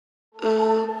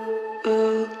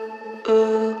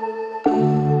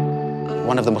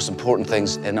One of the most important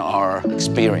things in our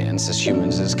experience as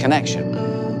humans is connection.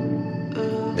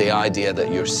 The idea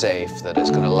that you're safe, that it's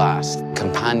going to last.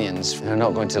 Companions who are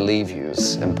not going to leave you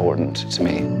is important to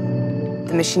me.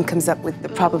 The machine comes up with the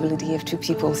probability of two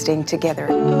people staying together.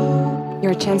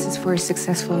 Your chances for a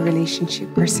successful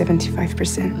relationship are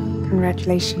 75%.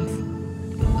 Congratulations.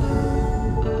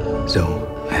 Zoe,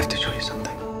 I have to show you something.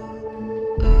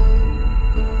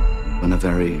 In a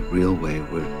very real way,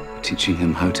 we're teaching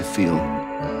him how to feel.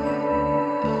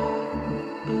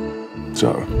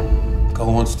 So,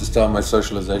 Cole wants to start my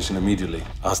socialization immediately.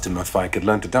 Asked him if I could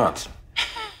learn to dance.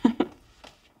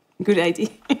 Good idea.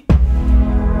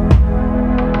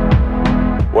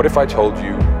 What if I told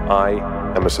you I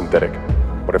am a synthetic?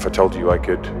 What if I told you I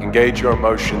could engage your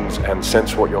emotions and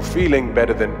sense what you're feeling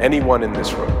better than anyone in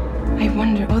this room? I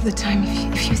wonder all the time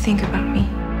if you think about me.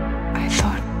 I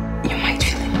thought you might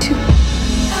feel it too.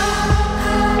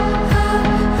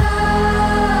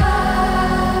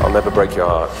 I'll never break your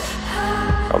heart.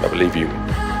 I'll never leave you.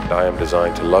 I am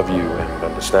designed to love you and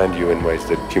understand you in ways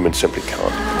that humans simply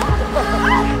can't.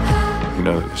 You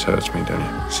know that this hurts me, don't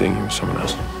you? Seeing you with someone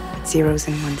else. Zeros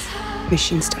and ones.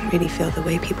 Machines don't really feel the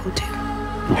way people do.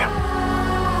 Yeah.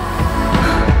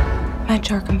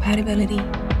 Match our compatibility.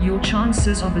 Your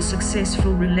chances of a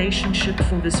successful relationship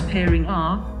for this pairing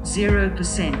are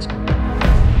 0%.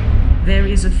 There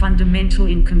is a fundamental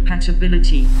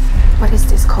incompatibility. What is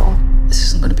this called? This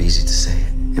isn't going to be easy to say.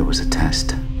 It was a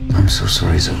test. I'm so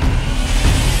sorry, Zoe.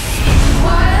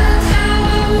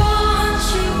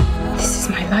 This is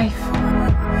my life.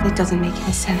 It doesn't make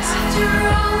any sense.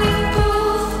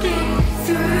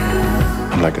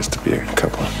 I'd like us to be a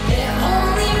couple.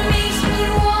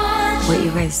 What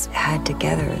you guys had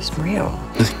together is real.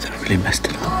 I think that I really messed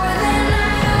it up.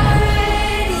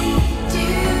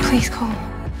 Please call.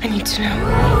 I need to know.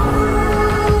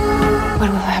 What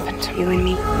will happen to you and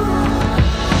me?